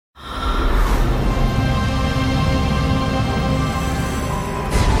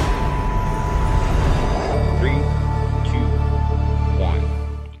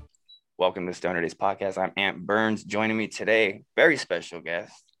welcome to Stoner Days Podcast. I'm Ant Burns. Joining me today, very special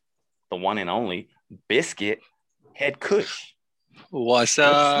guest, the one and only Biscuit Head Kush. What's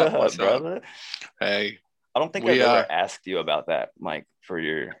up? What's brother? Up? Hey, I don't think I've ever asked you about that, like for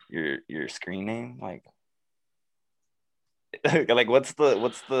your screen name, like like what's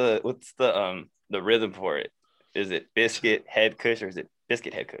the rhythm for it? Is it Biscuit Head Kush or is it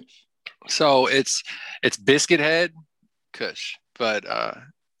Biscuit Head Kush? So it's Biscuit Head Kush, but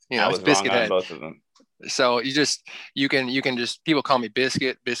it's Biscuit Head. Both of them. So you can just people call me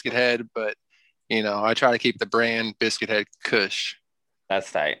Biscuit Head, but I try to keep the brand Biscuit Head Kush.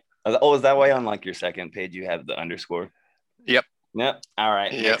 That's tight. Oh, is that why on like your second page you have the underscore? Yep. All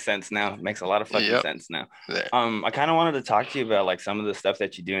right. Yep. Makes sense now. Makes a lot of fucking sense now. I kind of wanted to talk to you about like some of the stuff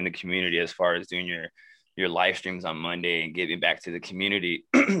that you do in the community as far as doing your live streams on Monday and giving back to the community.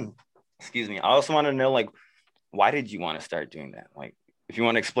 Excuse me. I also want to know, like, why did you want to start doing that? Like, if you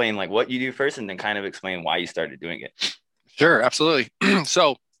want to explain like what you do first and then kind of explain why you started doing it. Sure, absolutely.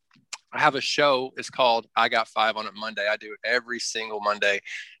 So I have a show. It's called I Got Five on It Monday. I do it every single Monday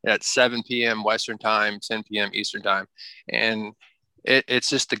at 7 p.m. Western time, 10 p.m. Eastern time. And it's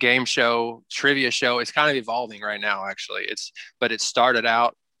just a game show, trivia show. It's kind of evolving right now, actually. But it started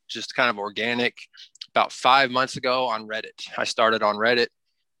out just kind of organic about 5 months ago on Reddit. I started on Reddit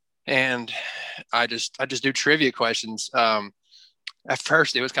and I just do trivia questions. At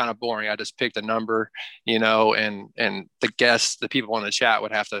first it was kind of boring. I just picked a number, and the people in the chat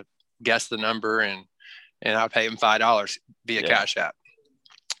would have to guess the number and I'd pay them $5 via Cash App.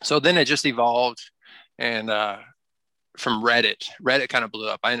 So then it just evolved and from Reddit kind of blew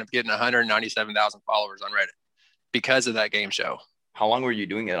up. I ended up getting 197,000 followers on Reddit because of that game show. How long were you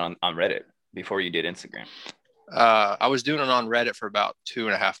doing it on Reddit before you did Instagram? I was doing it on Reddit for about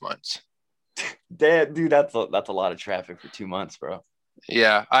 2.5 months. Damn, dude, that's a lot of traffic for 2 months, bro.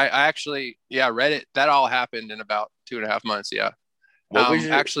 Yeah, I actually, Reddit, that all happened in about 2.5 months. Yeah.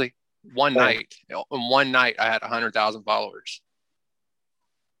 Actually one night I had 100,000 followers.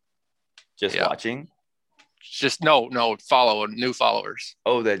 Just watching? Just no new followers.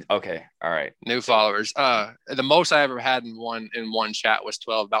 Oh, okay. All right. New followers. The most I ever had in one chat was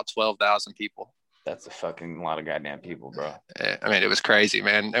about 12,000 people. That's a fucking lot of goddamn people, bro. I mean, it was crazy,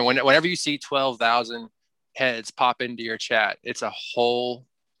 man. And whenever you see 12,000 heads pop into your chat, it's a whole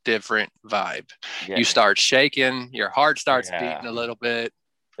different vibe. Yeah. You start shaking, your heart starts beating a little bit.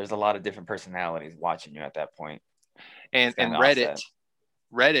 There's a lot of different personalities watching you at that point. And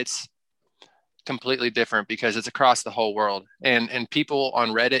Reddit's completely different because it's across the whole world. And people on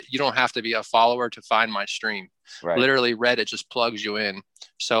Reddit, you don't have to be a follower to find my stream. Right. Literally, Reddit just plugs you in.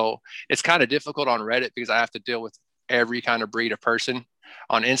 So it's kind of difficult on Reddit because I have to deal with every kind of breed of person.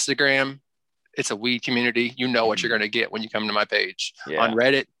 On Instagram, it's a weed community. You know what you're going to get when you come to my page. Yeah. On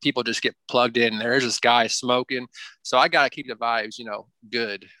Reddit, people just get plugged in. There's this guy smoking. So I got to keep the vibes,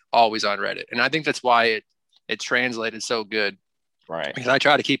 good, always on Reddit. And I think that's why it translated so good. Right. Because I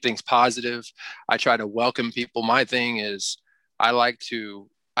try to keep things positive. I try to welcome people. My thing is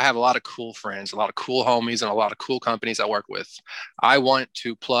I have a lot of cool friends, a lot of cool homies, and a lot of cool companies I work with. I want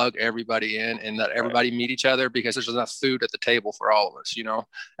to plug everybody in and let everybody meet each other because there's enough food at the table for all of us,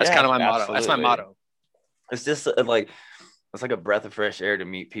 That's kind of my motto. That's my motto. It's just like, it's like a breath of fresh air to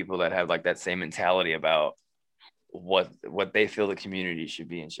meet people that have like that same mentality about what they feel the community should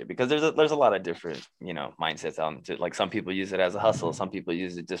be and shit, because there's a lot of different mindsets on it. Like some people use it as a hustle, some people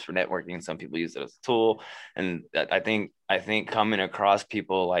use it just for networking, some people use it as a tool. And I think coming across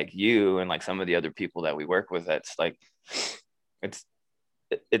people like you and like some of the other people that we work with, that's like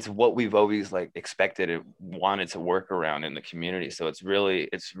it's what we've always like expected and wanted to work around in the community. So it's really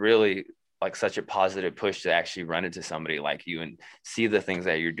like such a positive push to actually run into somebody like you and see the things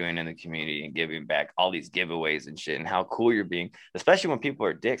that you're doing in the community and giving back all these giveaways and shit and how cool you're being, especially when people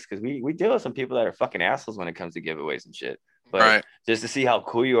are dicks. Cause we deal with some people that are fucking assholes when it comes to giveaways and shit, but just to see how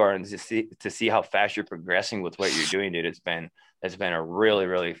cool you are and to see how fast you're progressing with what you're doing, dude, it's been a really,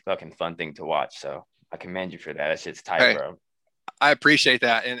 really fucking fun thing to watch. So I commend you for that. That shit's tight, bro. I appreciate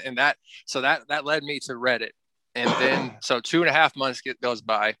that. And that led me to Reddit. And then, so 2.5 months goes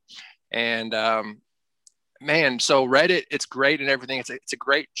by. And so Reddit, it's great and everything. It's a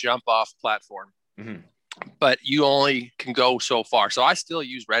great jump off platform, but you only can go so far. So I still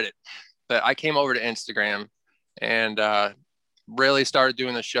use Reddit, but I came over to Instagram and really started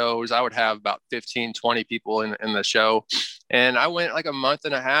doing the shows. I would have about 15, 20 people in the show. And I went like a month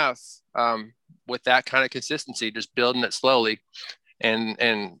and a half with that kind of consistency, just building it slowly. And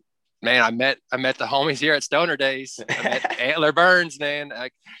man, I met the homies here at Stoner Days. I met Antler Burns, man.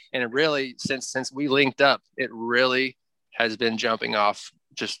 And it really, since we linked up, it really has been jumping off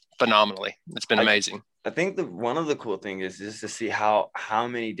just phenomenally. It's been amazing. I think one of the cool things is just to see how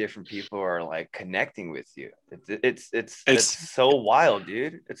many different people are like connecting with you. It's so wild,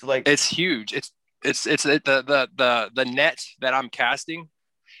 dude. It's like it's huge. It's the net that I'm casting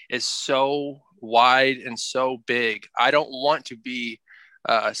is so wide and so big. I don't want to be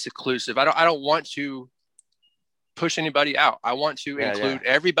seclusive. I don't want to push anybody out. I want to include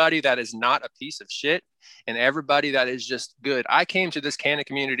everybody that is not a piece of shit and everybody that is just good. I came to this Canna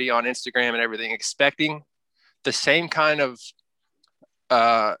community on Instagram and everything expecting the same kind of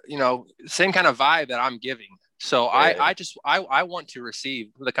same kind of vibe that I'm giving. So I want to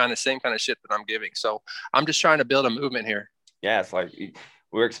receive the same kind of shit that I'm giving. So I'm just trying to build a movement here. Yeah, it's like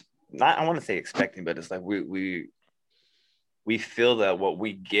we're not, I want to say expecting, but it's like we feel that what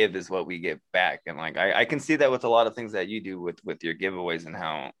we give is what we get back. And like I can see that with a lot of things that you do with your giveaways and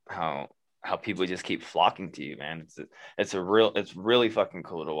how people just keep flocking to you, man. It's really fucking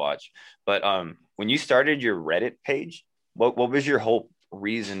cool to watch. But when you started your Reddit page, what was your whole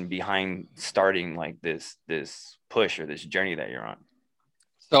reason behind starting like this push or this journey that you're on?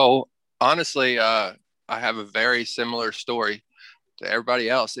 So honestly, I have a very similar story to everybody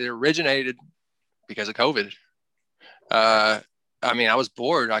else. It originated because of COVID. I mean, I was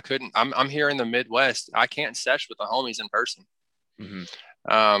bored. I'm here in the Midwest. I can't sesh with the homies in person.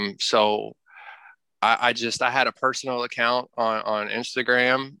 Mm-hmm. So I had a personal account on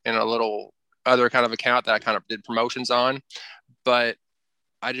Instagram and a little other kind of account that I kind of did promotions on, but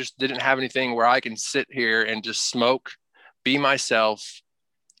I just didn't have anything where I can sit here and just smoke, be myself,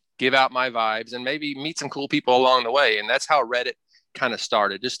 give out my vibes, and maybe meet some cool people along the way. And that's how Reddit kind of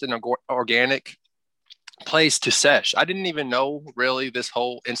started, just an organic place to sesh. I didn't even know really this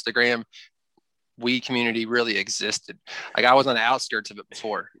whole Instagram weed community really existed. Like I was on the outskirts of it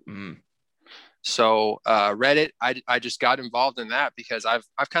before. Mm-hmm. So Reddit, I just got involved in that because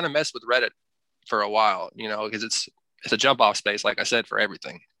I've kind of messed with Reddit for a while, because it's a jump off space, like I said, for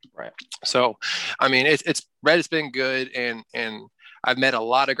everything. Right. So, I mean, it's Reddit's been good, and I've met a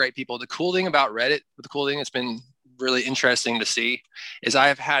lot of great people. The cool thing about Reddit, the cool thing that's been really interesting to see is I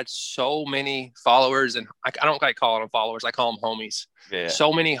have had so many followers, and I don't like calling them followers. I call them homies. Yeah.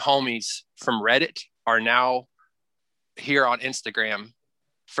 So many homies from Reddit are now here on Instagram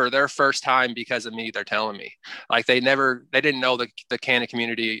for their first time because of me. They're telling me like they didn't know the Canna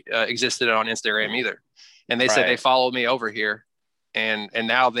community existed on Instagram either. And they said they followed me over here and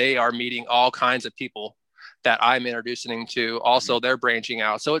now they are meeting all kinds of people that I'm introducing to. Also, they're branching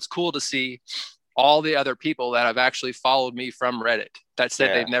out. So it's cool to see all the other people that have actually followed me from Reddit that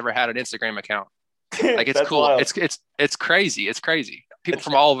said they've never had an Instagram account. Like it's cool. Wild. It's crazy. It's crazy. People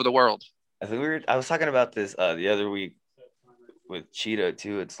from all over the world. I was talking about this the other week with Cheetah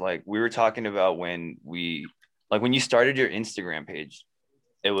too. It's like we were talking about when you started your Instagram page,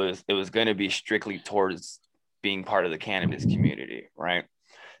 it was going to be strictly towards being part of the cannabis community, right?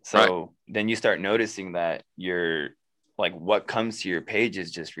 So then you start noticing that you're like what comes to your page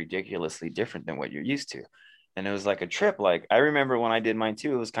is just ridiculously different than what you're used to. And it was like a trip. Like I remember when I did mine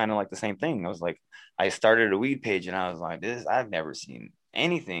too, it was kind of like the same thing. I was like, I started a weed page and I was like, I've never seen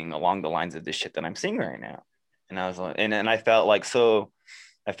anything along the lines of this shit that I'm seeing right now. And I was like, and I felt like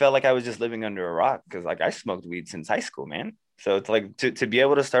I was just living under a rock because like I smoked weed since high school, man. So it's like to be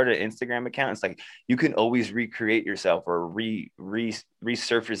able to start an Instagram account, it's like you can always recreate yourself or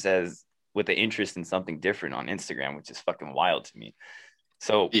resurface as with the interest in something different on Instagram, which is fucking wild to me.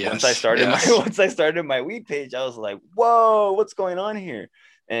 So once I started my weed page, I was like, whoa, what's going on here?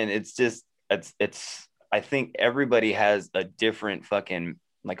 And it's I think everybody has a different fucking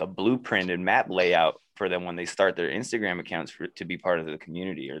like a blueprint and map layout for them when they start their Instagram accounts to be part of the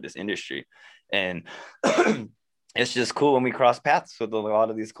community or this industry. And it's just cool when we cross paths with a lot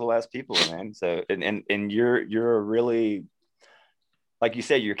of these cool ass people, man. So, and you're a really, like you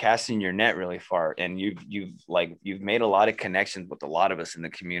said, you're casting your net really far, and you've made a lot of connections with a lot of us in the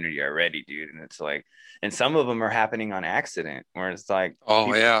community already, dude. And it's like, and some of them are happening on accident, where it's like,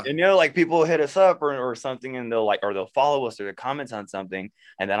 like people hit us up or something, and they'll follow us or they comment on something,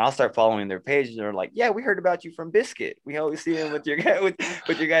 and then I'll start following their page, and they're like, yeah, we heard about you from Biscuit. We always see him with your guys'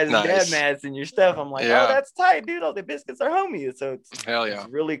 dad mats and your stuff. I'm like, oh, that's tight, dude. All the Biscuits are homies. So it's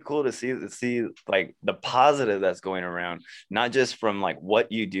really cool to see like the positive that's going around, not just from like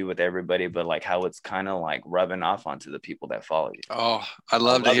what you do with everybody, but like how it's kind of like rubbing off onto the people that follow you. Oh, I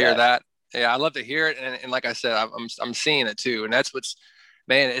love to hear that. Yeah, I love to hear it. And like I said, I'm seeing it too. And that's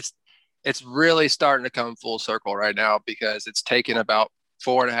man, it's really starting to come full circle right now because it's taken about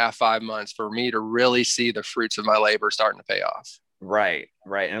 4.5, 5 months for me to really see the fruits of my labor starting to pay off. Right.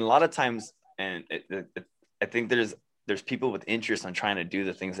 And a lot of times, and I think there's there's people with interest on trying to do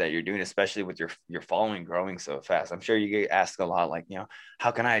the things that you're doing, especially with your following growing so fast. I'm sure you get asked a lot, like,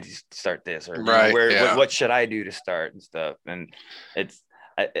 how can I start this, or Right. what should I do to start and stuff. And it's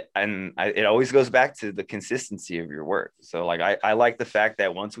it always goes back to the consistency of your work. So like I like the fact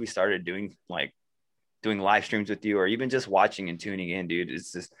that once we started doing live streams with you, or even just watching and tuning in, dude,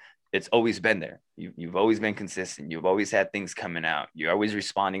 it's always been there. You've always been consistent. You've always had things coming out. You're always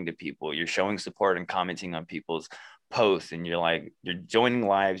responding to people. You're showing support and commenting on people's posts, and you're joining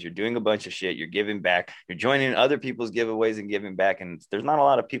lives. You're doing a bunch of shit. You're giving back. You're joining other people's giveaways and giving back. And there's not a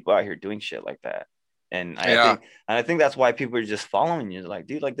lot of people out here doing shit like that. And I think that's why people are just following you. Like,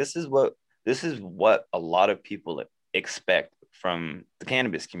 dude, like this is what a lot of people expect from the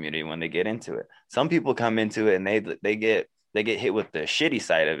cannabis community when they get into it. Some people come into it and they get hit with the shitty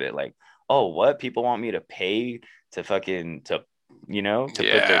side of it. Like, oh, what? People want me to pay to put their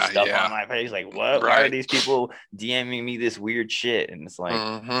stuff on my page. Like, what? Right. Why are these people DMing me this weird shit? And it's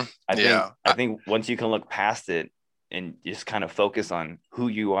like, I think once you can look past it and just kind of focus on who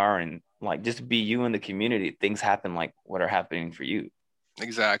you are and like just be you in the community, things happen like what are happening for you.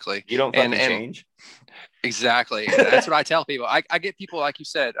 Exactly. You don't fucking change. Exactly. That's what I tell people. I get people, like you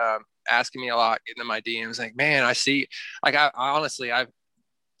said, asking me a lot, getting in my DMs, like, man, I see, like, I honestly, I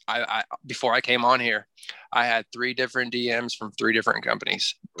before I came on here, I had 3 different DMs from 3 different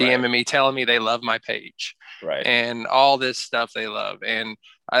companies DMing me, telling me they love my page, right, and all this stuff they love, and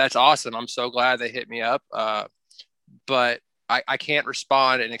that's awesome. I'm so glad they hit me up, but I can't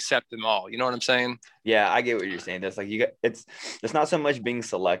respond and accept them all. You know what I'm saying? Yeah, I get what you're saying. That's like it's not so much being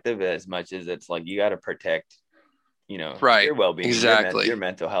selective as much as it's like you got to protect, your well-being, exactly, your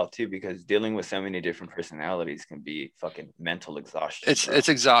mental health too, because dealing with so many different personalities can be fucking mental exhaustion. It's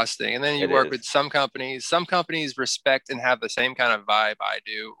exhausting. And then you work with some companies. Some companies respect and have the same kind of vibe I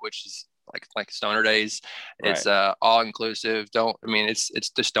do, which is like Stoner Days. It's all inclusive. It's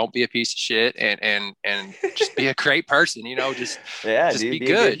just don't be a piece of shit and just be a great person, just be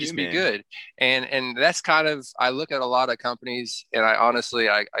good. Just be good. And that's kind of, I look at a lot of companies, and I honestly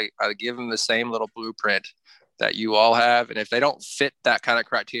I give them the same little blueprint that you all have. And if they don't fit that kind of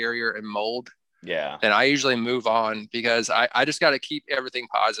criteria and mold, then I usually move on, because I just got to keep everything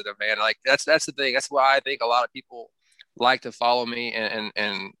positive, man. Like that's the thing. That's why I think a lot of people like to follow me and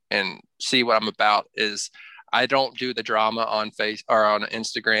see what I'm about. Is I don't do the drama on face or on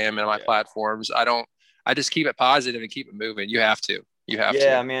Instagram and my platforms. I just keep it positive and keep it moving. You have to.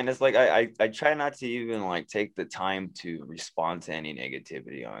 Yeah, man. It's like I try not to even like take the time to respond to any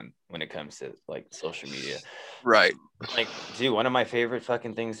negativity when it comes to like social media. Right. Like, dude, one of my favorite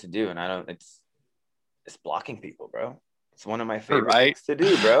fucking things to do, and it's blocking people, bro. It's one of my favorite things to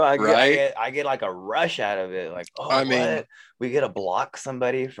do, bro. I get like a rush out of it. Like, what? We get to block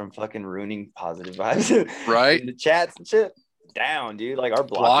somebody from fucking ruining positive vibes, in the chats and shit. Down, dude. Like our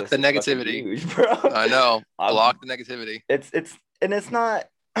block the negativity, huge, bro. I know. Block the negativity. It's not.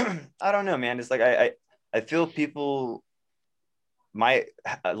 I don't know, man. It's like I feel people might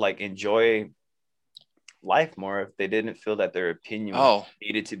like enjoy life more if they didn't feel that their opinion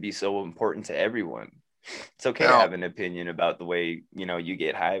needed to be so important to everyone. It's okay to have an opinion about the way you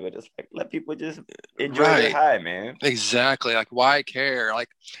get high, but it's like let people just enjoy their high, man. Exactly. Like, why care? Like,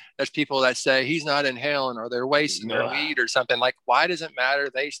 there's people that say he's not inhaling or they're wasting their weed or something. Like, why does it matter?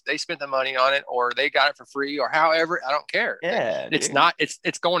 They spent the money on it, or they got it for free, or however. I don't care. Yeah, it's not.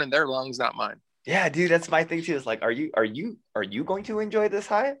 It's going in their lungs, not mine. Yeah, dude. That's my thing too. It's like, are you going to enjoy this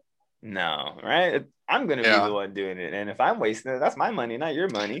high? No, right? I'm going to be the one doing it, and if I'm wasting it, that's my money, not your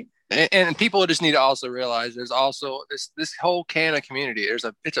money. And people just need to also realize there's also this whole canna community. It's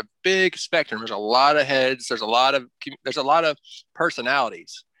a big spectrum. There's a lot of heads. There's a lot of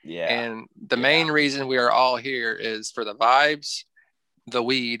personalities. Yeah. And the main reason we are all here is for the vibes, the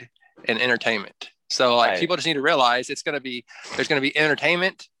weed, and entertainment. So like people just need to realize there's going to be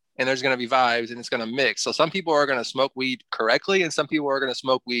entertainment and there's going to be vibes, and it's going to mix. So some people are going to smoke weed correctly, and some people are going to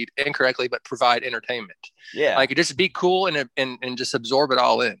smoke weed incorrectly, but provide entertainment. Yeah. Like, just be cool and just absorb it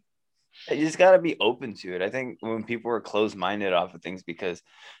all in. You just got to be open to it. I think when people are closed-minded off of things because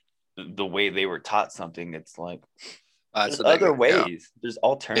the way they were taught something, it's like there's other ways. Yeah. There's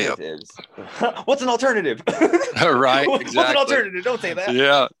alternatives. Yep. What's an alternative? Right. Exactly. What's an alternative? Don't say that.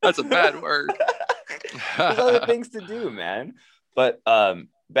 Yeah, that's a bad word. There's other things to do, man. But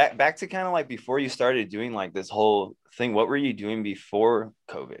back to kind of like before you started doing like this whole thing, what were you doing before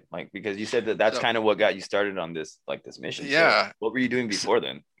COVID? Like, because you said that's kind of what got you started on this mission. Yeah. So what were you doing before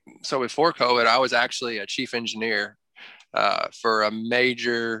then? So before COVID, I was actually a chief engineer for a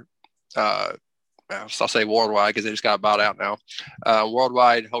major, I'll say worldwide because they just got bought out now,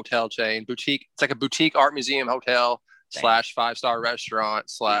 worldwide hotel chain, boutique. It's like a boutique art museum hotel. slash 5-star restaurant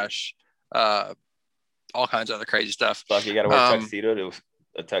slash all kinds of other crazy stuff. Fuck, you got to wear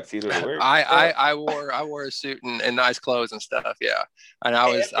a tuxedo to work. I wore a suit and nice clothes and stuff. Yeah, and I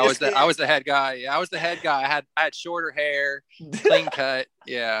was the head guy. Yeah, I was the head guy. I had shorter hair, clean cut.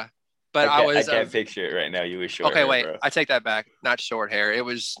 Yeah, but I can't picture it right now. You were short. Okay, hair, wait. bro. I take that back. Not short hair. It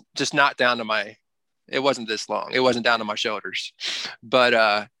was just not down to my. It wasn't this long. It wasn't down to my shoulders.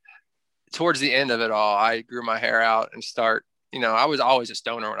 But towards the end of it all, I grew my hair out and start. I was always a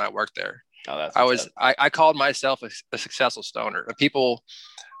stoner when I worked there. Oh, I called myself a successful stoner. People,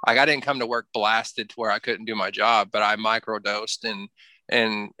 I didn't come to work blasted to where I couldn't do my job, but I microdosed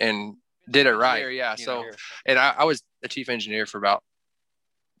and did it right. Yeah. So, and I was a chief engineer for about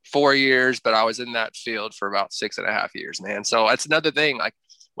 4 years, but I was in that field for about 6.5 years, man. So that's another thing. Like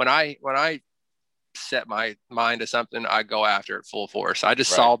when I set my mind to something, I go after it full force. I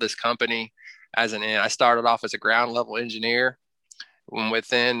just saw this company as I started off as a ground level engineer.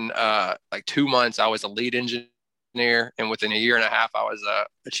 Within like 2 months, I was a lead engineer, and within a year and a half, I was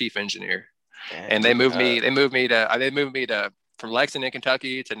a chief engineer. And they moved me to from Lexington,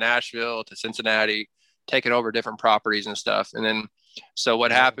 Kentucky, to Nashville, to Cincinnati, taking over different properties and stuff. And then, so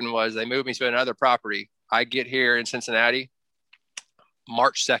what happened was they moved me to another property. I get here in Cincinnati,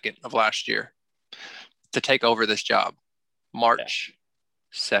 March 2nd of last year, to take over this job. March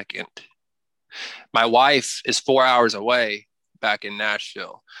 2nd. My wife is 4 hours away back in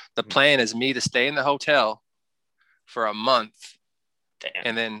Nashville. The plan is me to stay in the hotel for a month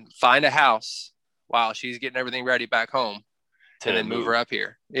and then find a house while she's getting everything ready back home and then move her up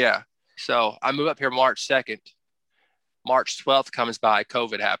here. Yeah. So I move up here March 2nd. March 12th comes by,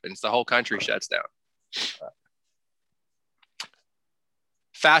 COVID happens. The whole country shuts down.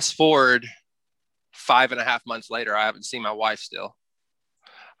 Fast forward 5.5 months later, I haven't seen my wife still.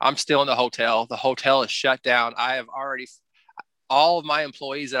 I'm still in the hotel. The hotel is shut down. I have already, all of my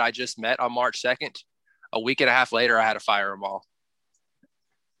employees that I just met on March 2nd, a week and a half later, I had to fire them all.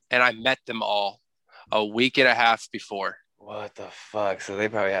 And I met them all a week and a half before. What the fuck? So they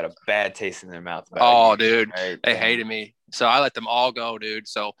probably had a bad taste in their mouth about dude. Right? They hated me. So I let them all go, dude.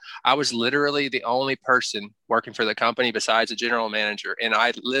 So I was literally the only person working for the company besides the general manager. And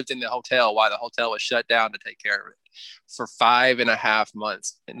I lived in the hotel while the hotel was shut down to take care of it for 5.5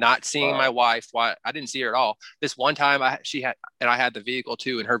 months. Not seeing my wife. Why I didn't see her at all. This one time I had the vehicle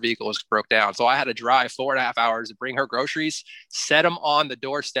too, and her vehicle was broke down. So I had to drive 4.5 hours to bring her groceries, set them on the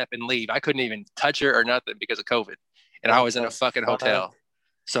doorstep and leave. I couldn't even touch her or nothing because of COVID. And I was in a fucking hotel.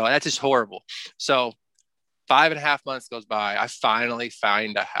 So that's just horrible. So 5.5 months goes by. I finally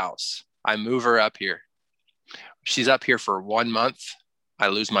find a house. I move her up here. She's up here for 1 month. I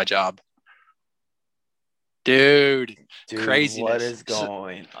lose my job. Dude, craziness. What is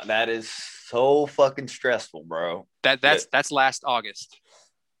going on? That is so fucking stressful, bro. That's last August.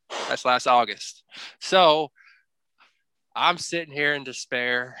 That's last August. So I'm sitting here in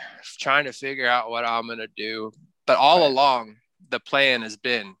despair, trying to figure out what I'm going to do. But all along, the plan has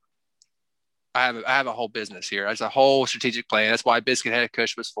been, I have a whole business here. There's a whole strategic plan. That's why Biscuit Head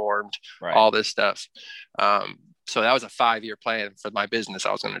Kush was formed, all this stuff. So that was a 5-year plan for my business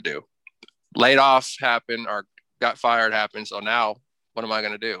I was going to do. Laid off happened or got fired happened. So now what am I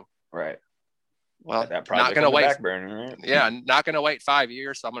going to do? Right. Well, that not going to wait. Burner, right? Yeah, not going to wait 5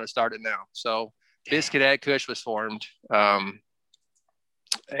 years. So I'm going to start it now. So Biscuit Head Kush was formed.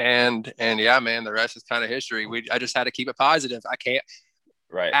 And yeah, man, the rest is kind of history. I just had to keep it positive. I can't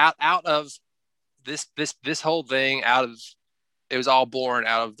out of this whole thing, it was all born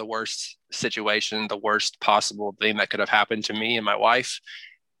out of the worst situation, the worst possible thing that could have happened to me and my wife.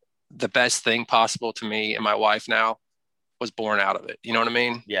 The best thing possible to me and my wife now was born out of it. You know what I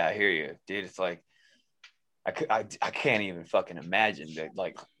mean? Yeah, I hear you, dude. It's like, I can't even fucking imagine that,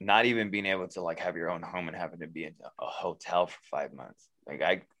 like, not even being able to like have your own home and having to be in a hotel for 5 months. Like go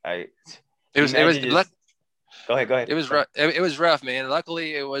ahead. It was rough. It was rough, man.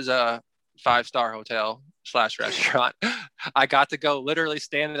 Luckily it was a 5-star hotel / restaurant. I got to go literally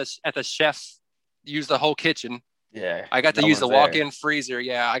stand at the chef, use the whole kitchen. Yeah. I got to use the walk-in freezer.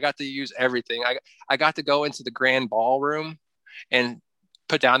 Yeah. I got to use everything. I got to go into the grand ballroom and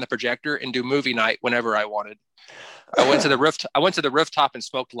put down the projector and do movie night whenever I wanted. I went to the rooftop and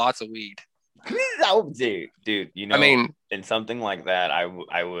smoked lots of weed. Dude, you know, I mean, in something like that, I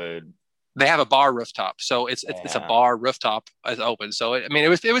would. They have a bar rooftop, so it's a bar rooftop is open. So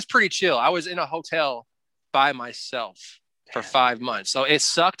it was pretty chill. I was in a hotel by myself for 5 months, so it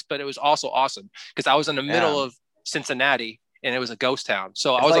sucked, but it was also awesome because I was in the middle of Cincinnati and it was a ghost town.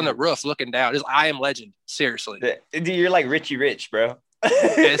 So I was on the roof looking down. I Am Legend, seriously. Dude, you're like Richie Rich, bro.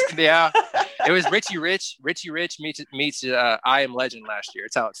 Yeah. It was Richie Rich meets I Am Legend last year.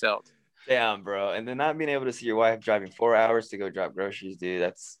 It's how it felt. Damn, bro. And then not being able to see your wife driving 4 hours to go drop groceries, dude.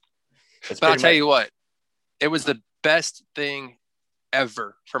 That's But I'll pretty tell much. you what, it was the best thing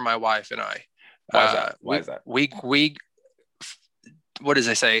ever for my wife and I. Why is that? Why is that? We what does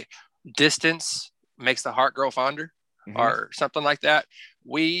they say? Distance makes the heart grow fonder, or something like that.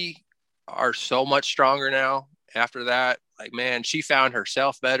 We are so much stronger now after that. Like, man, she found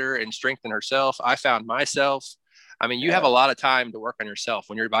herself better and strengthened herself. I found myself. I mean, you have a lot of time to work on yourself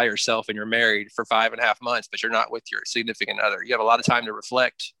when you're by yourself and you're married for 5.5 months, but you're not with your significant other. You have a lot of time to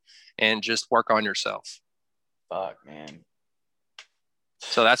reflect and just work on yourself. Fuck, man.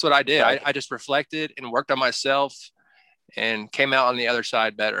 So that's what I did. I just reflected and worked on myself and came out on the other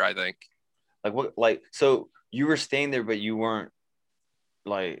side better, I think. Like what? Like, so you were staying there, but you weren't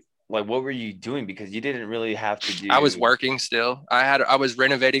like what were you doing? Because you didn't really have to do. I was working still. I was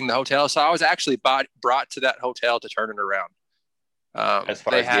renovating the hotel, so I was actually brought to that hotel to turn it around. As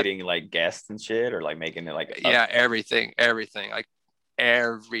far as getting like guests and shit, or like making it like everything, like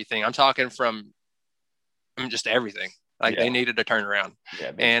everything. I'm talking from just everything. Like they needed to turn around.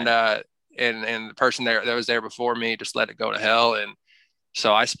 Yeah, and the person there that was there before me just let it go to hell. And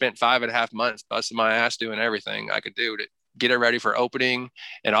so I spent 5.5 months busting my ass doing everything I could do to get it ready for opening.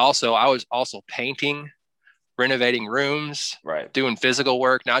 And also I was also painting, renovating rooms, right, doing physical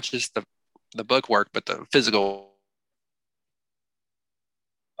work, not just the book work, but the physical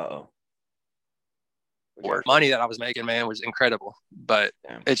work. Money that I was making, man, was incredible, but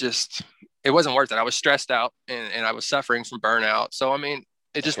it wasn't worth it. I was stressed out and I was suffering from burnout. So, I mean,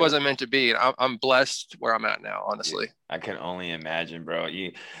 it just wasn't meant to be. And I'm blessed where I'm at now, honestly. Dude, I can only imagine, bro.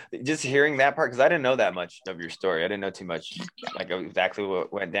 You just hearing that part, because I didn't know that much of your story. I didn't know too much, like exactly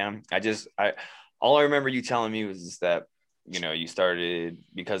what went down. All I remember you telling me was just that, you started,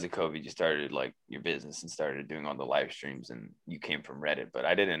 because of COVID, you started like your business and started doing all the live streams, and you came from Reddit. But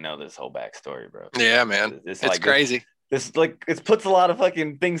I didn't know this whole backstory, bro. Yeah, man. It's like crazy. This like it puts a lot of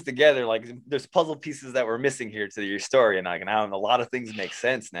fucking things together. Like there's puzzle pieces that were missing here to your story, and like now a lot of things make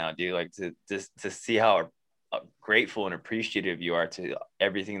sense now, dude. Like to see how grateful and appreciative you are to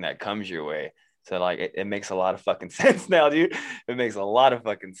everything that comes your way. So like it makes a lot of fucking sense now, dude. It makes a lot of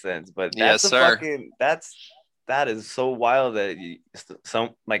fucking sense. But that's that is so wild that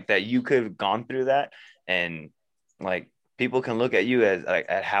that you could have gone through that, and like people can look at you as like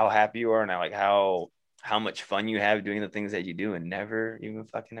at how happy you are and like how much fun you have doing the things that you do, and never even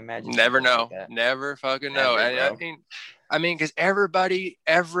fucking imagine. Never know. Never fucking know. I mean, because everybody's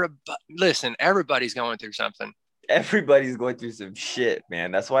going through something. Everybody's going through some shit,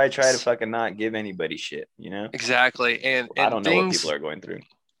 man. That's why I try to fucking not give anybody shit, Exactly. And I don't know what people are going through.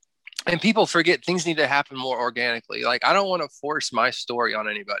 And people forget things need to happen more organically. Like, I don't want to force my story on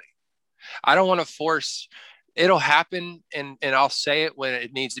anybody. I don't want to force. It'll happen, and I'll say it when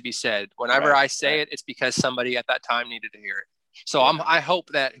it needs to be said. Whenever I say it, it's because somebody at that time needed to hear it. So I hope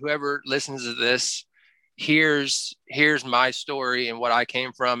that whoever listens to this hears my story and what I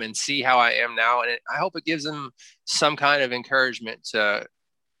came from and see how I am now. And I hope it gives them some kind of encouragement to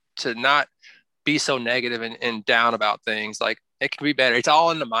not be so negative and down about things. Like, it can be better. It's all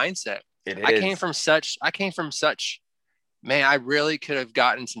in the mindset. I came from such, man, I really could have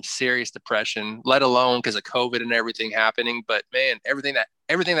gotten some serious depression, let alone because of COVID and everything happening. But man, everything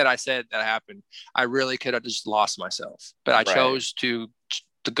that I said that happened, I really could have just lost myself. But I chose to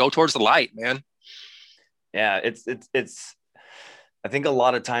go towards the light, man. Yeah, it's. I think a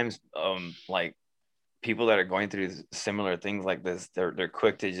lot of times, like people that are going through similar things like this, they're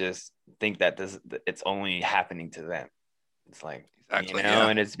quick to just think that it's only happening to them. It's like,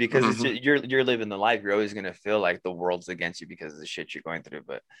 and it's because it's just, you're living the life. You're always gonna feel like the world's against you because of the shit you're going through.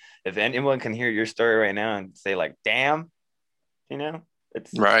 But if anyone can hear your story right now and say like, "Damn,"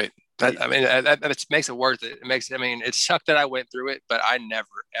 it's right. That makes it worth it. It sucked that I went through it, but I never,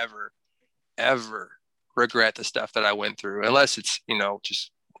 ever, ever regret the stuff that I went through, unless it's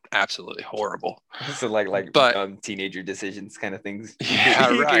just absolutely horrible. So teenager decisions kind of things.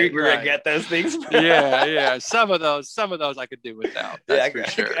 Yeah, right. You regret those things. yeah. Some of those I could do without. That's for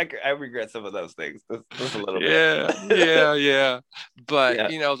sure. I regret some of those things. Just a little bit. Yeah. But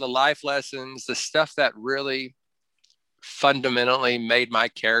the life lessons, the stuff that really fundamentally made my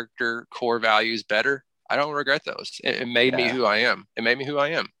character core values better, I don't regret those. It made me who I am.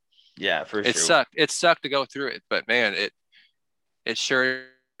 Yeah, for sure. It sucked to go through it, but man, it sure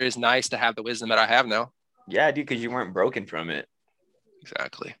is nice to have the wisdom that I have now. Yeah, dude, because you weren't broken from it.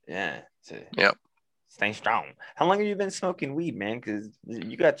 Exactly. Yeah. Yep. Stay strong. How long have you been smoking weed, man? Because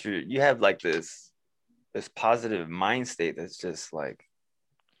you have like this positive mind state that's just like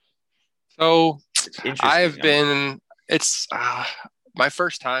So It's interesting. I've been, it's, my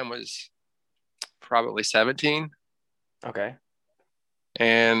first time was probably 17. Okay.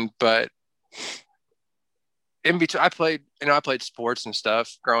 But in between, I played sports and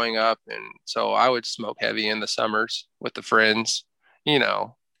stuff growing up. And so I would smoke heavy in the summers with the friends, you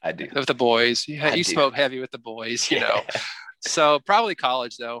know, I do. with the boys. I You do. smoke heavy with the boys, you know. Yeah. So probably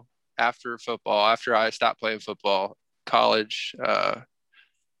college though, after football, after I stopped playing football, college,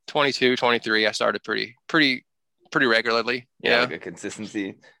 22, 23, I started pretty regularly. Yeah, Yeah. like a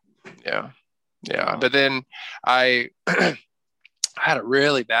consistency. Yeah. Yeah. But then I I had a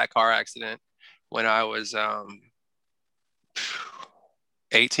really bad car accident when I was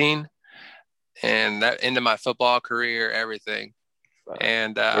 18, and that ended my football career, everything.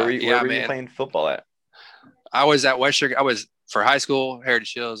 And Where yeah, were you man, playing football at? I was at Western. I was for high school,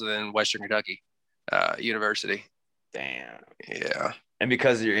 Heritage Hills, and then Western Kentucky University. Damn. Yeah. And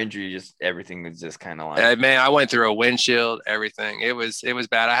because of your injury, just everything was just kind of like, Man, I went through a windshield, everything. It was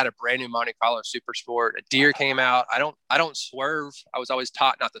bad. I had a brand new Monte Carlo Super Sport. A deer came out. I don't swerve. I was always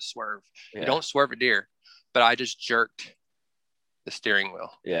taught not to swerve. You don't swerve a deer, but I just jerked the steering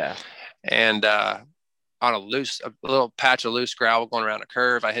wheel. Yeah. And on a little patch of loose gravel going around a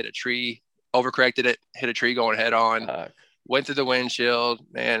curve, I hit a tree, overcorrected it, hit a tree going head on, went through the windshield,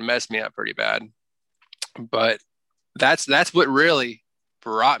 and messed me up pretty bad. But that's what really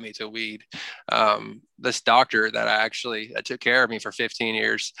brought me to weed. This doctor that took care of me for 15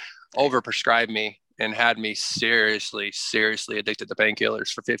 years overprescribed me and had me seriously addicted to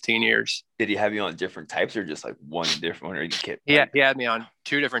painkillers for 15 years. Did he have you on different types or just like one different one? Or you kept, he had me on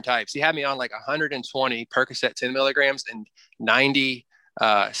 2 different types. He had me on like 120 Percocet 10 milligrams and 90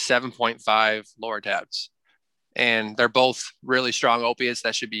 7.5 Lortabs. And they're both really strong opiates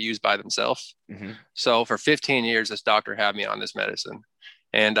that should be used by themselves. Mm-hmm. So for 15 years, this doctor had me on this medicine.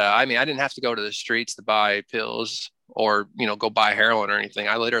 And I didn't have to go to the streets to buy pills or, go buy heroin or anything.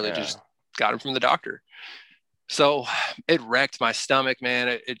 I literally just got them from the doctor. So it wrecked my stomach, man.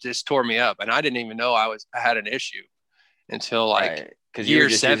 It just tore me up. And I didn't even know I had an issue until like year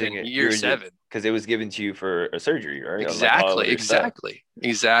seven. Because it was given to you for a surgery, right? Exactly.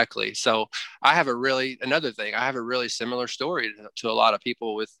 So I have another thing. I have a really similar story to a lot of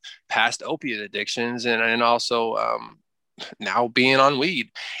people with past opiate addictions and also now being on weed.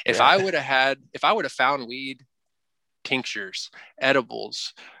 If I would have found weed, tinctures,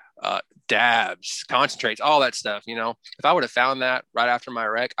 edibles, dabs, concentrates, all that stuff, if I would have found that right after my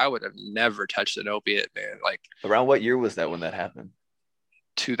wreck, I would have never touched an opiate, man. Like, around what year was that when that happened?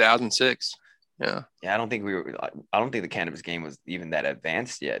 2006. Yeah. I don't think the cannabis game was even that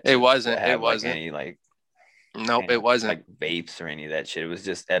advanced yet. It wasn't. Nope, it wasn't like vapes or any of that shit. It was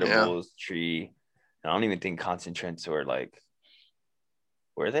just edibles, tree. I don't even think concentrates were like.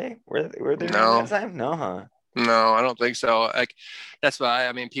 Were they? Were they? No. That time? No, huh? No, I don't think so. Like, that's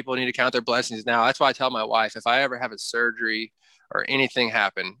why people need to count their blessings now. That's why I tell my wife, if I ever have a surgery or anything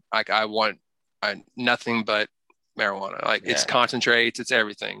happen, like I want nothing but marijuana. Like it's concentrates, it's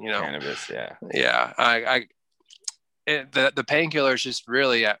everything. Cannabis, yeah. The painkillers just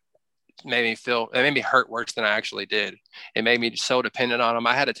really made me hurt worse than I actually did. It made me so dependent on them.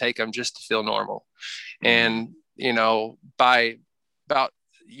 I had to take them just to feel normal. And by about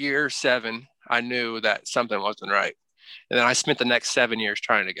year 7, I knew that something wasn't right. And then I spent the next 7 years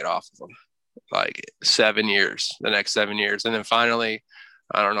trying to get off of them, like 7 years, the next 7 years. And then finally,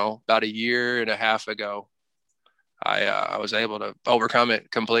 I don't know, about a year and a half ago, I was able to overcome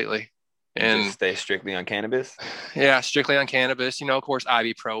it completely. And just stay strictly on cannabis? Yeah, strictly on cannabis. Of course,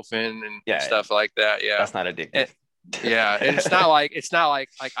 ibuprofen and stuff like that. Yeah. That's not addictive. And it's not like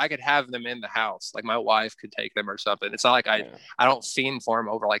I could have them in the house. Like my wife could take them or something. It's not like I don't fiend for them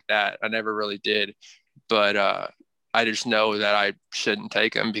over like that. I never really did. But I just know that I shouldn't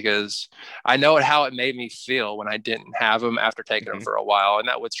take them because I know how it made me feel when I didn't have them after taking them for a while. And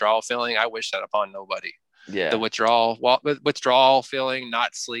that withdrawal feeling, I wish that upon nobody. Yeah. The withdrawal feeling,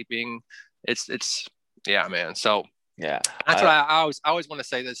 not sleeping. It's yeah, man. So yeah, that's what I always want to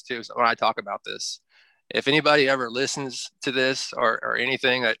say this too. So when I talk about this, if anybody ever listens to this or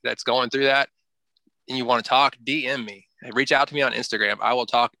anything that's going through that and you want to talk, DM me. Reach out to me on Instagram. I will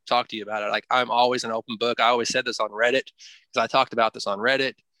talk to you about it. Like I'm always an open book. I always said this on Reddit because I talked about this on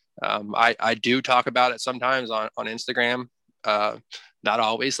Reddit. I do talk about it sometimes on Instagram. Not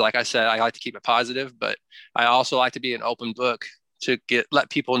always. Like I said, I like to keep it positive, but I also like to be an open book to let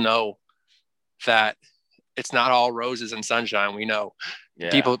people know that it's not all roses and sunshine. We know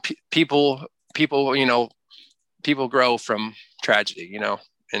people, people grow from tragedy,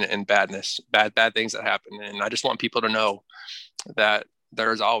 and badness, bad things that happen. And I just want people to know that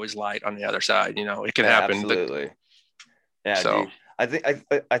there's always light on the other side. You know, it can Yeah, happen. absolutely. Yeah, So, dude.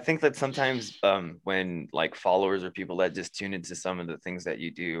 I think that sometimes when like followers or people that just tune into some of the things that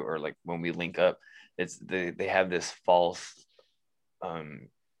you do, or like when we link up, they have this false um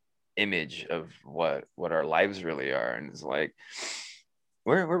image of what our lives really are. And it's like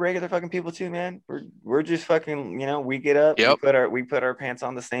we're regular fucking people too, man. We're just fucking, you know, we get up, yep. we put our pants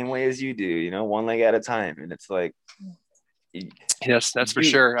on the same way as you do, you know, one leg at a time. And it's like Yes, that's for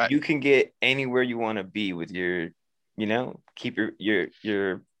sure. you can get anywhere you want to be with your, you know, keep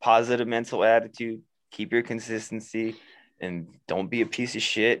your positive mental attitude, keep your consistency, and don't be a piece of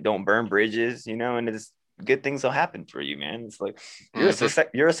shit, don't burn bridges, you know, and it's good things will happen for you, man. It's like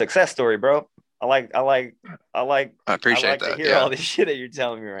you're a success story, bro. I appreciate to that. hear all this shit that you're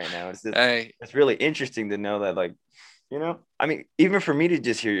telling me right now. It's just, Hey, it's really interesting to know that, like, you know, I mean, even for me to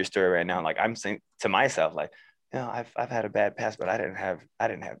just hear your story right now, like I'm saying to myself, like, you know, I've had a bad past, but I didn't have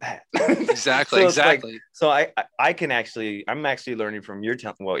that. exactly, So it's like, exactly. so I can actually, I'm actually learning from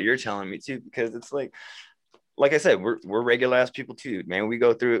what you're telling me too, because it's like I said, we're regular ass people too, man. We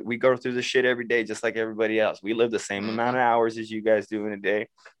go through the shit every day, just like everybody else. We live the same amount of hours as you guys do in a day,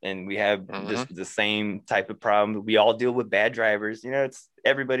 and we have the same type of problem. We all deal with bad drivers. You know, it's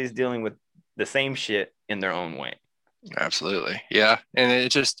everybody's dealing with the same shit in their own way. Absolutely, yeah. And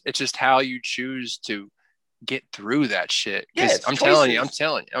it's just how you choose to get through that shit. Yeah, Because I'm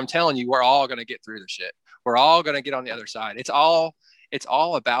telling you, we're all gonna get through the shit. We're all gonna get on the other side. It's all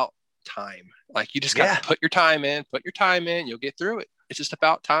about time. Like you just got to put your time in, you'll get through it. It's just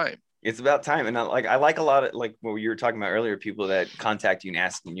about time. It's about time. And I like a lot of, like what you were talking about earlier, people that contact you and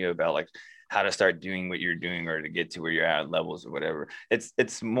asking you about like how to start doing what you're doing or to get to where you're at levels or whatever.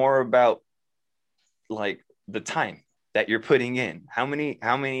 It's more about like the time that you're putting in. How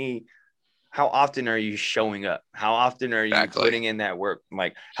often are you showing up? How often are you putting in that work?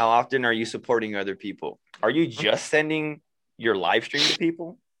 Like, how often are you supporting other people? Are you just sending your live stream to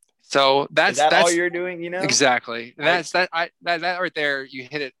people? So that's all you're doing, you know? Exactly. That right there, you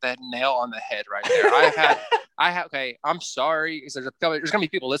hit it, that nail on the head right there. Okay, I'm sorry, because there's gonna be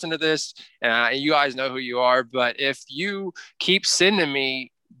people listening to this, and you guys know who you are. But if you keep sending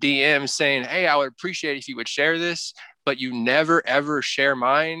me DMs saying, "Hey, I would appreciate if you would share this," but you never ever share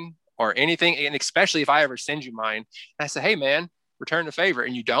mine or anything, and especially if I ever send you mine, and I say, "Hey, man, return the favor,"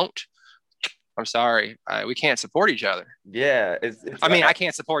 and you don't, I'm sorry, we can't support each other. Yeah, I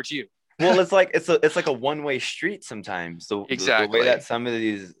can't support you. Well, it's like a one-way street sometimes. So exactly. The way that some of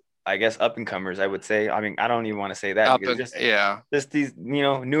these, I guess, up and comers, I would say. I mean, I don't even want to say that because just these, you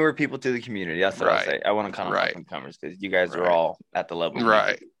know, newer people to the community. That's what I say. I want to call them up and comers because you guys are all at the level.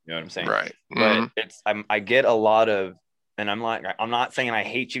 Right. You know what I'm saying? Right. But I get a lot of, and I'm not saying I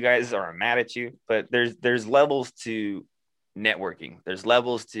hate you guys or I'm mad at you, but there's levels to networking. There's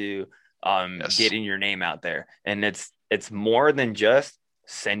levels to getting your name out there, and it's more than just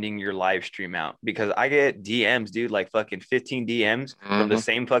sending your live stream out, because I get DMs, dude, like fucking 15 DMs from the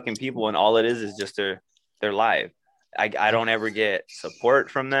same fucking people, and all it is just their live. I don't ever get support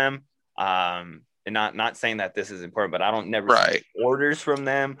from them. And not saying that this is important, but I don't never see orders from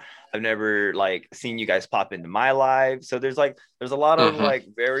them. I've never like seen you guys pop into my live. So there's a lot of like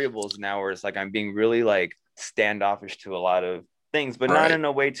variables now where it's like I'm being really like standoffish to a lot of things, but not in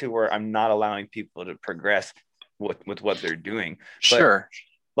a way to where I'm not allowing people to progress with what they're doing. Sure.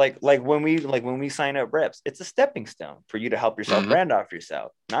 But like when we sign up reps, it's a stepping stone for you to help yourself brand off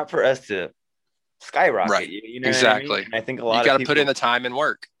yourself, not for us to skyrocket you. You know exactly. What I mean? And I think a lot you got to put in the time and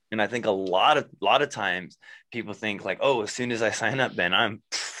work. And I think a lot of times people think like, oh, as soon as I sign up, then I'm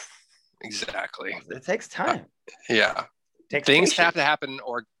exactly. It takes time. Yeah. Things have to happen,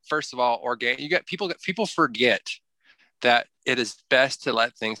 or first of all, organic. You get people forget that it is best to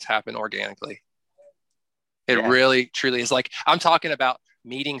let things happen organically. It really, truly is. Like I'm talking about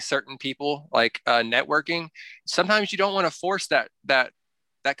meeting certain people, like networking. Sometimes you don't want to force that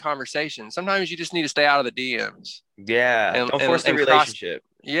conversation. Sometimes you just need to stay out of the DMs. Yeah. Don't force the relationship.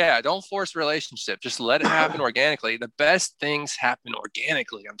 Don't force relationship. Just let it happen organically. The best things happen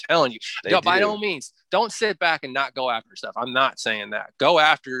organically. I'm telling you. By no means, don't sit back and not go after stuff. I'm not saying that. Go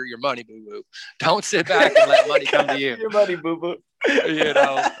after your money, boo boo. Don't sit back and let money come to you. Your money, boo boo. You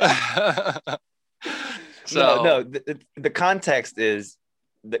know. So no, the context is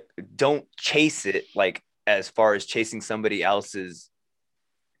that don't chase it like as far as chasing somebody else's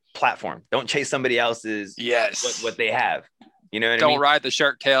platform. Don't chase somebody else's what they have. You know what I mean? Don't ride the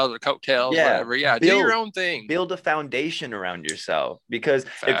shirt tails or coat tails, whatever. Yeah, do your own thing. Build a foundation around yourself, because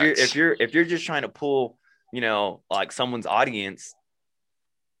if you're just trying to pull, you know, like someone's audience,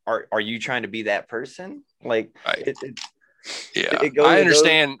 are you trying to be that person? Like Yeah, I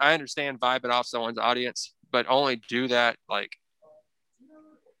understand vibing off someone's audience, but only do that like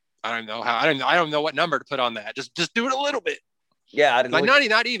I don't know how. I don't know what number to put on that. Just do it a little bit. Yeah, like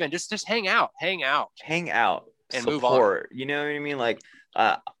not even. Just hang out, and move on. support. You know what I mean? Like,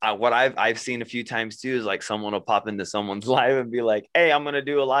 what I've seen a few times too is like someone will pop into someone's live and be like, "Hey, I'm gonna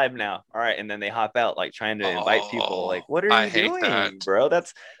do a live now." All right, and then they hop out like trying to invite people. Like, what are you doing, bro?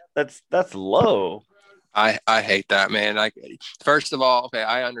 That's low. I hate that, man. Like, first of all, okay,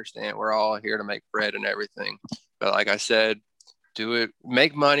 I understand we're all here to make bread and everything, but like I said, do it,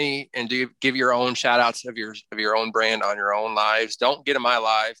 make money, and give your own shout outs of your own brand on your own lives. Don't get in my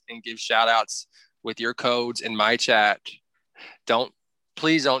live and give shout outs with your codes in my chat.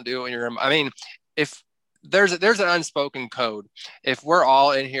 Please don't do it I mean, if there's an unspoken code, if we're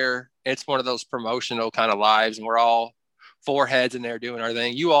all in here, it's one of those promotional kind of lives and we're all four heads in there doing our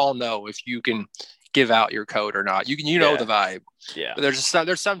thing. You all know if you can give out your code or not. You know the vibe. Yeah. But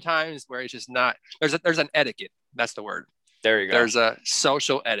there's some times where it's just not, there's an etiquette. That's the word. There you go. There's a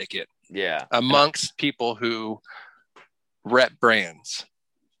social etiquette. Yeah. Amongst people who rep brands.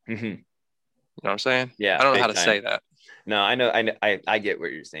 Mm-hmm. You know what I'm saying? Yeah. I don't know how to say that. No, I know. I get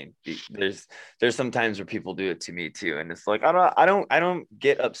what you're saying. There's some times where people do it to me too. And it's like, I don't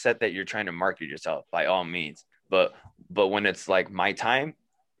get upset that you're trying to market yourself by all means, but when it's like my time,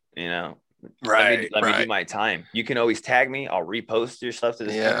 you know, right. Let me do my time. You can always tag me. I'll repost your stuff to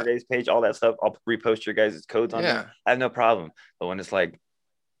the Spinner Days page, all that stuff. I'll repost your guys' codes on there. I have no problem. But when it's like,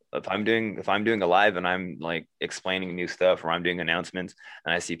 if I'm doing a live and I'm like explaining new stuff or I'm doing announcements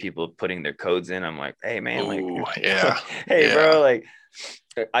and I see people putting their codes in, I'm like, hey man, hey bro,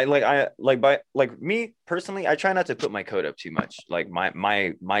 like me personally, I try not to put my code up too much. Like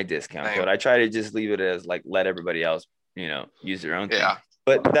my discount code, I try to just leave it as like, let everybody else, you know, use their own thing.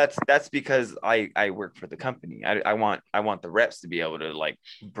 But that's because I work for the company. I want the reps to be able to like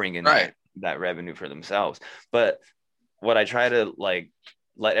bring in that revenue for themselves. But what I try to like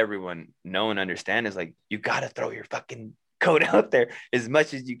let everyone know and understand is like, you got to throw your fucking code out there as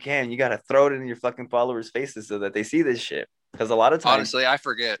much as you can. You got to throw it in your fucking followers' faces so that they see this shit. Because a lot of times, honestly, I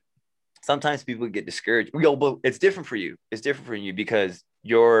forget. Sometimes people get discouraged. But it's different for you. It's different for you because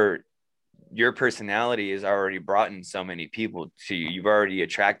your personality is already brought in so many people to you. You've already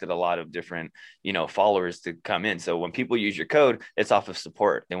attracted a lot of different, you know, followers to come in. So when people use your code, it's off of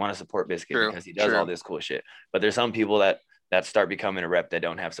support. They want to support Biscuit because he does all this cool shit. But there's some people that start becoming a rep that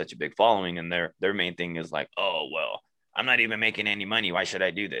don't have such a big following. And their main thing is like, oh, well, I'm not even making any money. Why should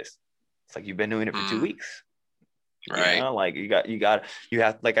I do this? It's like, you've been doing it for 2 weeks. Right. You know, like you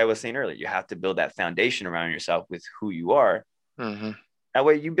have, like I was saying earlier, you have to build that foundation around yourself with who you are. Mm-hmm. That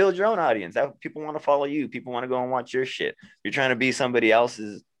way you build your own audience. That people want to follow you. People want to go and watch your shit. You're trying to be somebody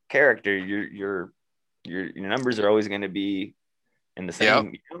else's character. Your numbers are always going to be in the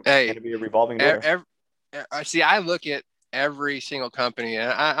same. You know, it's going to be a revolving door. I look at every single company,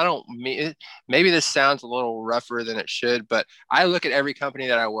 and I don't mean, maybe this sounds a little rougher than it should, but I look at every company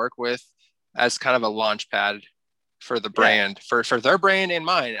that I work with as kind of a launch pad for the brand, for their brand and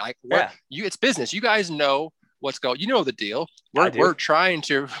mine. It's business. You guys know what's going. You know the deal. We're trying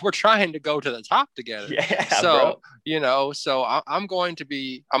to go to the top together. Yeah. So bro. you know, so I'm going to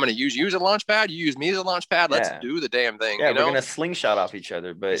use you as a launch pad. You use me as a launch pad. Let's do the damn thing. Yeah, you know? We're gonna slingshot off each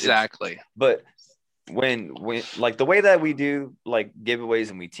other. But exactly. But when like the way that we do like giveaways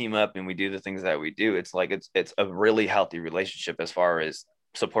and we team up and we do the things that we do, it's like it's a really healthy relationship as far as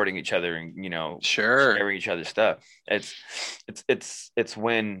supporting each other and, you know, sharing each other's stuff. It's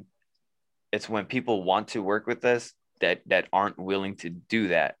when people want to work with us that aren't willing to do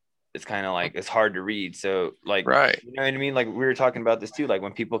that. It's kind of like, it's hard to read. So like, you know what I mean? Like we were talking about this too, like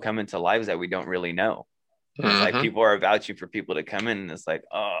when people come into lives that we don't really know, it's like people are vouching for people to come in and it's like,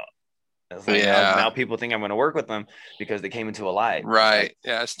 oh, it's like, now people think I'm going to work with them because they came into a live. Right. Like,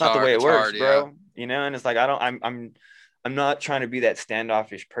 yeah. It's not the way it works, bro. You know? And it's like, I'm not trying to be that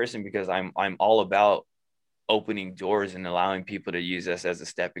standoffish person because I'm all about opening doors and allowing people to use us as a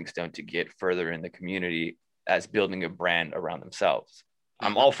stepping stone to get further in the community as building a brand around themselves.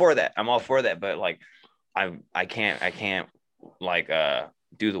 I'm all for that. But like, I can't like,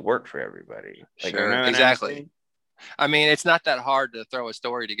 do the work for everybody. Like, exactly. I mean, it's not that hard to throw a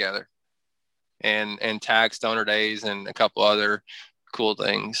story together and tag Stoner Days and a couple other cool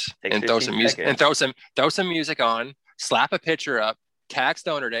things and throw some music and throw some music on, slap a picture up, tag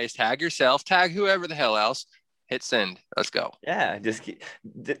Stoner Days, tag yourself, tag whoever the hell else, hit send. Let's go. Yeah. Just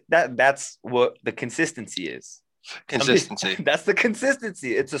that's what the consistency is. Consistency. That's the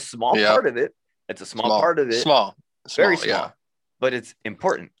consistency. It's a small part of it. It's a small part of it. Small. Very small. Yeah. But it's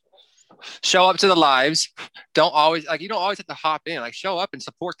important. Show up to the lives. Don't always you don't always have to hop in. Like show up and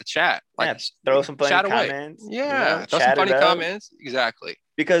support the chat. Like Yeah, throw some funny chat away. comments. Yeah, throw some funny comments. Exactly.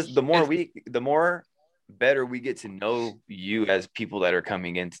 Because the more better we get to know you as people that are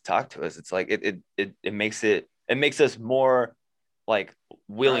coming in to talk to us, it's like it makes us more like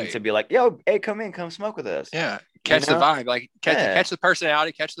willing to be like, yo, hey, come smoke with us. Yeah. Catch the vibe, like catch the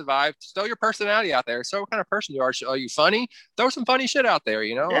personality, catch the vibe. Just throw your personality out there. So what kind of person you are? Are you funny? Throw some funny shit out there,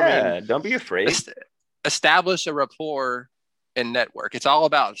 you know? Yeah, I mean, don't be afraid. Establish a rapport and network. It's all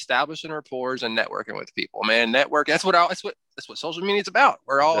about establishing rapport and networking with people, man. Network. That's what social media is about.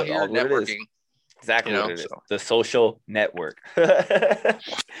 We're all here networking. Exactly what it is. The social network.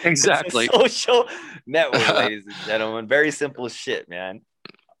 Exactly. Social network, ladies and gentlemen. Very simple shit, man.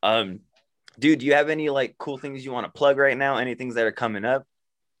 Dude, do you have any like cool things you want to plug right now? Any things that are coming up?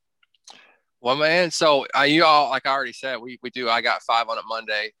 Well, man, so you all, like I already said, we do I Got Five on it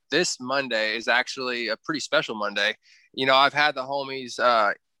Monday. This Monday is actually a pretty special Monday. You know, I've had the homies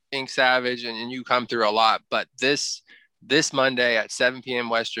Ink Savage and you come through a lot, but this Monday at 7 p.m.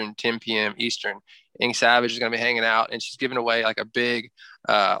 Western, 10 p.m. Eastern, Ink Savage is going to be hanging out, and she's giving away like a big,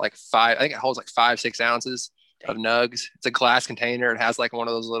 like 5, I think it holds like 5-6 ounces of nugs. It's a glass container. It has like one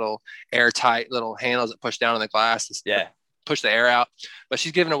of those little airtight little handles that push down on the glass. Yeah. Push the air out. But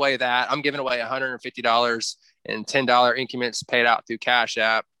she's giving away that. I'm giving away $150 in $10 increments paid out through Cash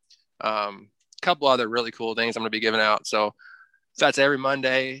App. A couple other really cool things I'm going to be giving out. So that's every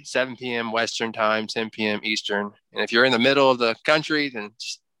Monday, 7 p.m. Western time, 10 p.m. Eastern. And if you're in the middle of the country, then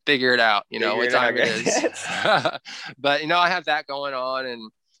just figure it out. You know what time it is. But, you know, I have that going on.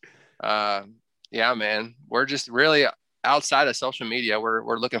 And yeah, man, we're just really outside of social media.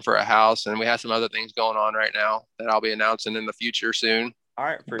 We're looking for a house, and we have some other things going on right now that I'll be announcing in the future soon. All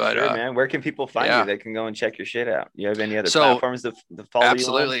right, sure, man. Where can people find you? They can go and check your shit out. You have any other platforms to follow you on?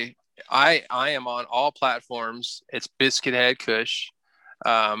 Absolutely. I am on all platforms. It's Biscuit Head Kush,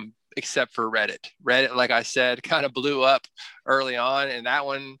 except for Reddit. Reddit, like I said, kind of blew up early on, and that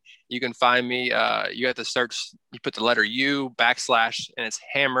one you can find me. You have to search. You put the letter U / and it's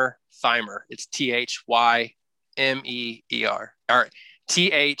Hammer Thymer. It's THYMER or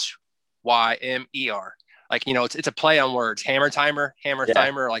THYMER. Like, you know, it's a play on words. Hammer Thymer,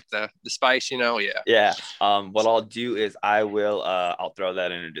 like the spice, you know. Yeah. What I'll do is I'll throw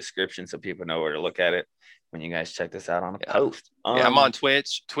that in the description so people know where to look at it when you guys check this out on a post. I'm on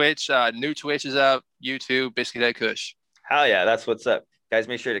Twitch. New Twitch is up. YouTube, Biscuit Head Kush. Hell yeah, that's what's up. Guys,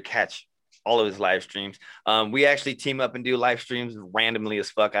 make sure to catch all of his live streams. We actually team up and do live streams randomly as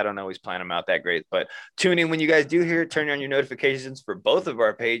fuck. I don't always plan them out that great, but tune in when you guys do hear it. Turn on your notifications for both of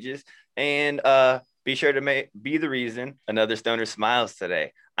our pages, and be sure to be the reason another stoner smiles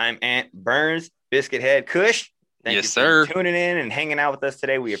today. I'm Ant Burns, Biscuit Head Kush. Thank you for tuning in and hanging out with us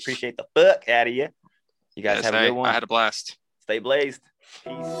today. We appreciate the fuck out of you. You guys have a good one. I had a blast. Stay blazed.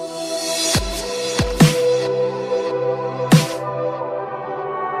 Peace.